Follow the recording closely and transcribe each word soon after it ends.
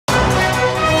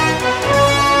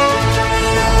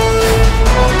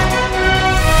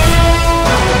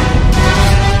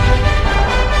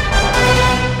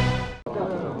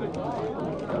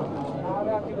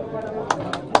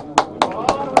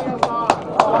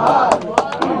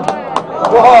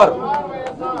జోహార్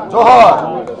జోహార్.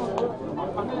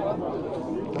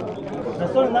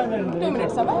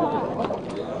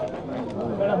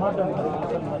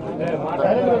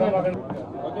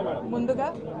 ముందుగా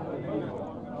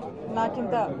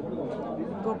నాకింత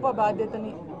గొప్ప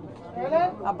బాధ్యతని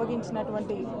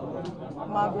అప్పగించినటువంటి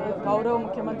మా గౌరవ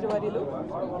ముఖ్యమంత్రి వర్యులు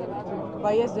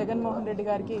వైఎస్ జగన్మోహన్ రెడ్డి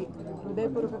గారికి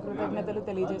హృదయపూర్వక కృతజ్ఞతలు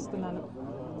తెలియజేస్తున్నాను.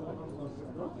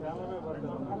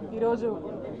 ఈరోజు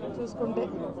చూసుకుంటే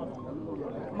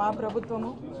మా ప్రభుత్వము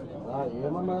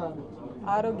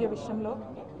ఆరోగ్య విషయంలో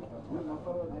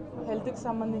హెల్త్కి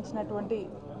సంబంధించినటువంటి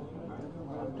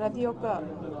ప్రతి ఒక్క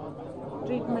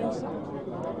ట్రీట్మెంట్స్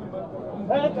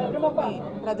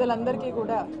ప్రజలందరికీ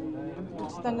కూడా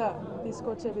ఉచితంగా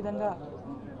తీసుకొచ్చే విధంగా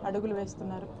అడుగులు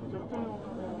వేస్తున్నారు.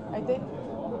 అయితే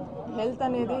హెల్త్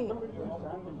అనేది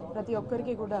ప్రతి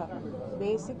ఒక్కరికి కూడా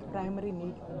బేసిక్ ప్రైమరీ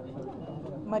నీడ్.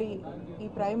 మరి ఈ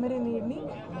ప్రైమరీ నీడ్ని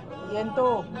ఎంతో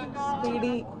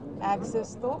స్పీడీ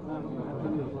యాక్సెస్తో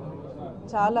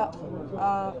చాలా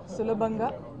సులభంగా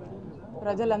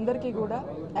ప్రజలందరికీ కూడా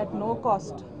అట్ నో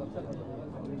కాస్ట్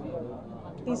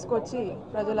తీసుకొచ్చి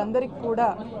ప్రజలందరికీ కూడా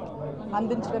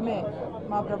అందించడమే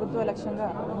మా ప్రభుత్వ లక్ష్యంగా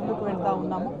ముందుకు వెళ్తూ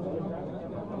ఉన్నాము.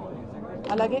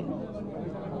 అలాగే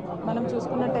మనం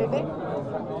చూసుకున్నట్టయితే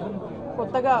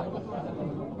కొత్తగా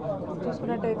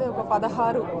చూసుకున్నట్టయితే ఒక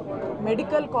 16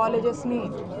 మెడికల్ కాలేజెస్ని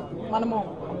మనము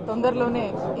తొందరలోనే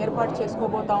ఏర్పాటు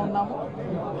చేసుకోబోతా ఉన్నాము.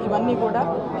 ఇవన్నీ కూడా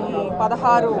ఈ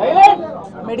 16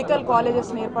 మెడికల్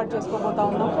కాలేజెస్ని ఏర్పాటు చేసుకోబోతా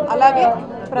ఉన్నాము. అలాగే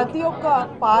ప్రతి ఒక్క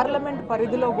పార్లమెంట్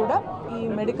పరిధిలో కూడా ఈ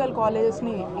మెడికల్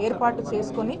కాలేజెస్ని ఏర్పాటు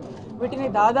చేసుకొని వీటిని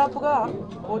దాదాపుగా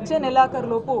వచ్చే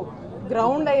నెలాఖరులోపు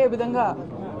గ్రౌండ్ అయ్యే విధంగా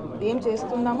ఏం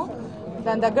చేస్తున్నామో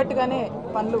దాని తగ్గట్టుగానే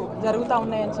పనులు జరుగుతూ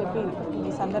ఉన్నాయని చెప్పి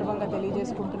ఈ సందర్భంగా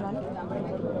తెలియజేసుకుంటున్నాను.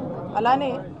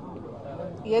 అలానే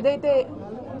ఏదైతే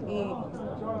ఈ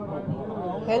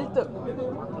హెల్త్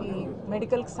ఈ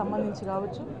మెడికల్కి సంబంధించి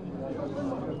కావచ్చు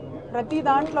ప్రతి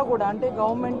దాంట్లో కూడా అంటే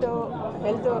గవర్నమెంట్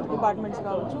హెల్త్ డిపార్ట్మెంట్స్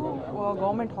కావచ్చు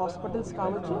గవర్నమెంట్ హాస్పిటల్స్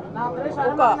కావచ్చు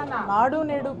ఒక నాడు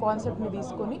నేడు కాన్సెప్ట్ని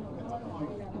తీసుకొని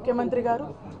ముఖ్యమంత్రి గారు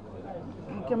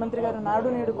నాడు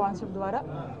నేడు కాన్సెప్ట్ ద్వారా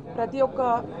ప్రతి ఒక్క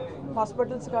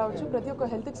హాస్పిటల్స్ కావచ్చు ప్రతి ఒక్క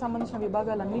హెల్త్కి సంబంధించిన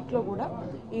విభాగాలన్నింటిలో కూడా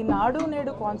ఈ నాడు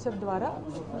నేడు కాన్సెప్ట్ ద్వారా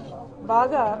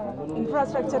బాగా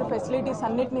ఇన్ఫ్రాస్ట్రక్చర్ ఫెసిలిటీస్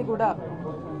అన్నిటినీ కూడా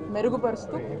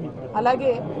మెరుగుపరుస్తూ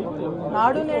అలాగే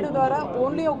నాడు నేడు ద్వారా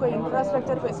ఓన్లీ ఒక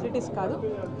ఇన్ఫ్రాస్ట్రక్చర్ ఫెసిలిటీస్ కాదు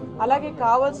అలాగే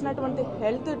కావాల్సినటువంటి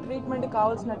హెల్త్ ట్రీట్మెంట్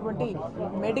కావాల్సినటువంటి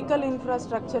మెడికల్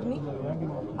ఇన్ఫ్రాస్ట్రక్చర్ని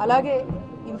అలాగే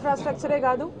ఇన్ఫ్రాస్ట్రక్చరే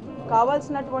కాదు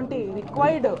కావాల్సినటువంటి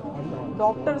రిక్వైర్డ్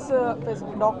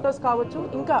డాక్టర్స్ కావచ్చు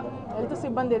ఇంకా హెల్త్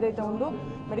సిబ్బంది ఏదైతే ఉందో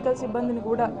మెడికల్ సిబ్బందిని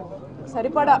కూడా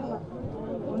సరిపడా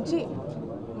ఉంచి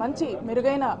మంచి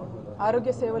మెరుగైన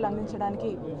ఆరోగ్య సేవలు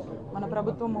అందించడానికి మన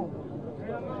ప్రభుత్వము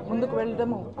ముందుకు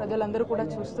వెళ్ళడము ప్రజలందరూ కూడా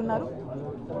చూస్తున్నారు.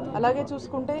 అలాగే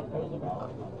చూసుకుంటే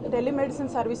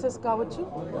టెలిమెడిసిన్ సర్వీసెస్ కావచ్చు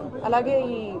అలాగే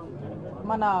ఈ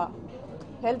మన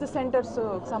హెల్త్ సెంటర్స్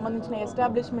సంబంధించిన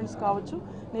ఎస్టాబ్లిష్మెంట్స్ కావచ్చు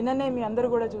నిన్ననే మీ అందరూ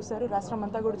కూడా చూశారు రాష్ట్రం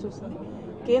అంతా కూడా చూసింది.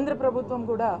 కేంద్ర ప్రభుత్వం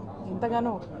కూడా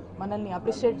ఎంతగానో మనల్ని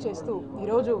అప్రిషియేట్ చేస్తూ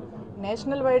ఈరోజు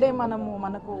నేషనల్ వైడే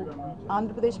మనకు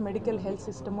ఆంధ్రప్రదేశ్ మెడికల్ హెల్త్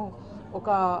సిస్టము ఒక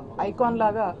ఐకాన్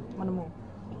లాగా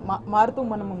మారుతూ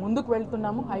మనము ముందుకు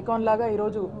వెళ్తున్నాము. ఐకాన్ లాగా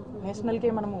ఈరోజు నేషనల్కే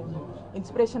మనము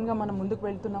ఇన్స్పిరేషన్గా మనం ముందుకు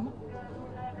వెళ్తున్నాము.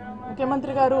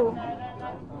 ముఖ్యమంత్రి గారు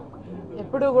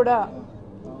ఎప్పుడూ కూడా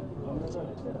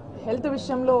హెల్త్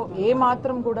విషయంలో ఏ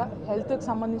మాత్రం కూడా హెల్త్కి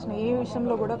సంబంధించిన ఏ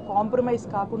విషయంలో కూడా కాంప్రమైజ్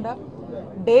కాకుండా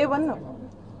డే 1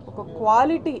 ఒక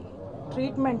క్వాలిటీ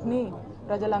ట్రీట్మెంట్ని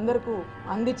ప్రజలందరికీ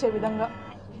అందించే విధంగా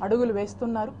అడుగులు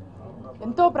వేస్తున్నారు.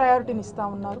 ఎంతో ప్రయారిటీని ఇస్తూ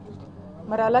ఉన్నారు.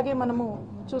 మరి అలాగే మనము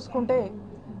చూసుకుంటే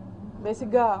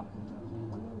బేసిక్గా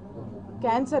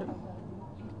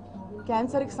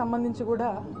క్యాన్సర్కి సంబంధించి కూడా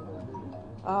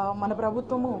మన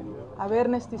ప్రభుత్వము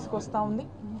అవేర్నెస్ తీసుకొస్తూ ఉంది.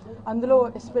 అందులో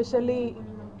ఎస్పెషల్లీ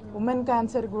ఉమెన్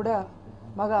క్యాన్సర్ కూడా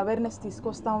బాగా అవేర్నెస్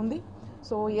తీసుకొస్తూ ఉంది.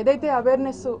 సో ఏదైతే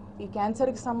అవేర్నెస్ ఈ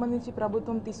క్యాన్సర్కి సంబంధించి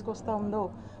ప్రభుత్వం తీసుకొస్తూ ఉందో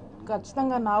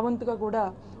ఖచ్చితంగా నా వంతుగా కూడా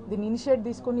దీన్ని ఇనిషియేట్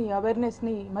తీసుకొని ఈ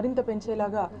అవేర్నెస్ని మరింత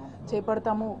పెంచేలాగా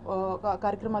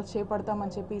కార్యక్రమాలు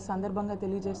చేపడతామని చెప్పి ఈ సందర్భంగా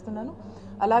తెలియజేస్తున్నాను.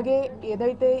 అలాగే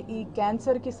ఏదైతే ఈ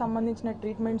క్యాన్సర్కి సంబంధించిన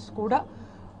ట్రీట్మెంట్స్ కూడా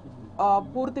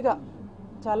పూర్తిగా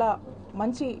చాలా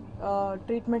మంచి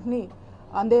ట్రీట్మెంట్ని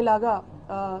అందేలాగా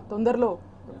తొందరలో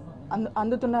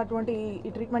అందుతున్నటువంటి ఈ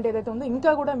ట్రీట్మెంట్ ఏదైతే ఉందో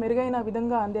ఇంకా కూడా మెరుగైన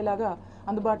విధంగా అందేలాగా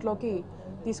అందుబాటులోకి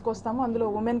తీసుకొస్తాము. అందులో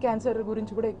ఉమెన్ క్యాన్సర్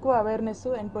గురించి కూడా ఎక్కువ అవేర్నెస్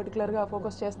అండ్ పర్టికులర్గా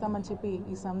ఫోకస్ చేస్తామని చెప్పి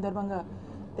ఈ సందర్భంగా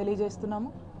తెలియజేస్తున్నాము.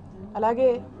 అలాగే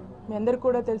మీ అందరికీ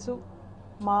కూడా తెలుసు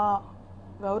మా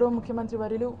గౌరవ ముఖ్యమంత్రి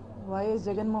వర్యులు వైఎస్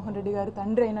జగన్మోహన్ రెడ్డి గారి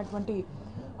తండ్రి అయినటువంటి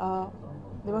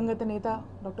దివంగత నేత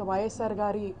డాక్టర్ వైఎస్ఆర్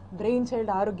గారి బ్రెయిన్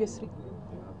చైల్డ్ ఆరోగ్యశ్రీ.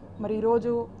 మరి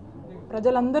ఈరోజు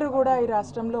ప్రజలందరూ కూడా ఈ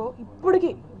రాష్ట్రంలో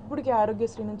ఇప్పటికీ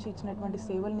ఆరోగ్యశ్రీ నుంచి ఇచ్చినటువంటి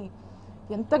సేవల్ని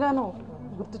ఎంతగానో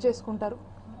గుర్తు చేసుకుంటారు.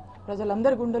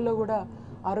 ప్రజలందరి గుండెల్లో కూడా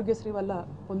ఆరోగ్యశ్రీ వల్ల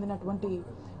పొందినటువంటి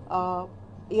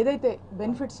ఏదైతే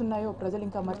బెనిఫిట్స్ ఉన్నాయో ప్రజలు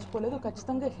ఇంకా మర్చిపోలేదు.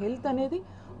 ఖచ్చితంగా హెల్త్ అనేది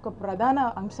ఒక ప్రధాన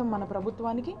అంశం మన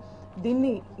ప్రభుత్వానికి.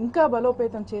 దీన్ని ఇంకా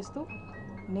బలోపేతం చేస్తూ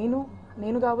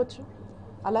నేను కావచ్చు,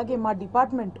 అలాగే మా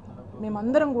డిపార్ట్మెంట్,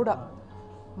 మేమందరం కూడా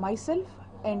myself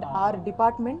and are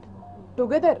department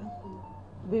together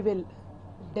we will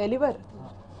deliver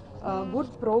good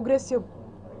progressive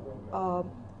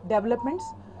developments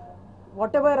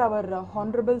whatever our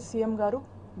honorable CM garu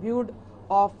viewed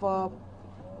of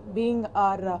being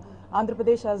our Andhra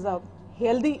Pradesh as a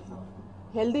healthy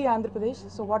Andhra Pradesh.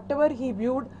 So whatever he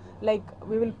viewed, like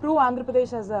we will prove Andhra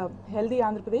Pradesh as a healthy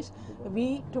Andhra Pradesh. We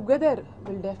together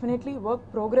will definitely work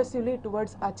progressively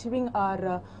towards achieving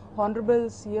our honorable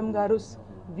CM garu's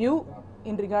view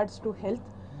in regards to health.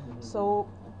 So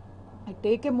I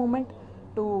take a moment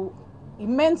to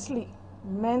immensely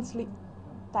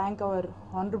thank our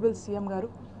honorable CM garu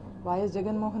YS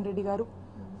Jagan Reddy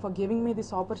for giving me this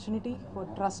opportunity, for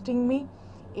trusting me,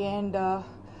 and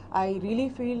I really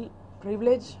feel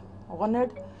privileged,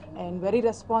 honored and very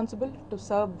responsible to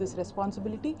serve this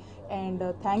responsibility. And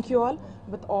thank you all.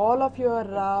 With all of your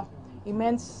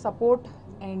immense support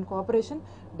and cooperation,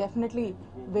 definitely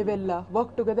we will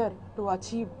work together to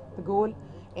achieve the goal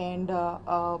and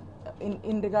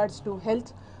in regards to health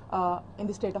in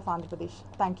the state of Andhra Pradesh.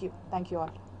 Thank you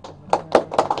all.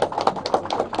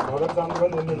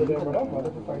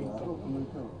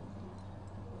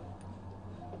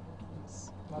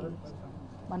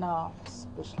 మన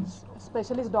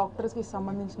specialist డాక్టర్స్కి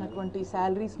సంబంధించినటువంటి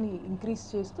శాలరీస్ని increase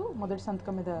చేస్తూ మొదటి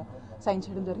సంతకం మీద sign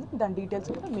చేయడం జరిగింది. దాని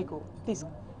డీటెయిల్స్ కూడా మీకు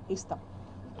ఇస్తాం.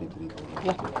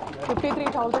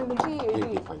 53,000 నుంచి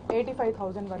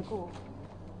 85,000 వరకు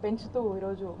పెంచుతూ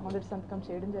ఈరోజు మొదటి సంతకం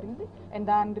చేయడం జరిగింది. అండ్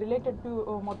దాని రిలేటెడ్ టు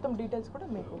మొత్తం డీటెయిల్స్ కూడా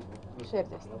మీకు షేర్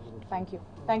చేస్తాం.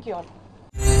 Thank you all.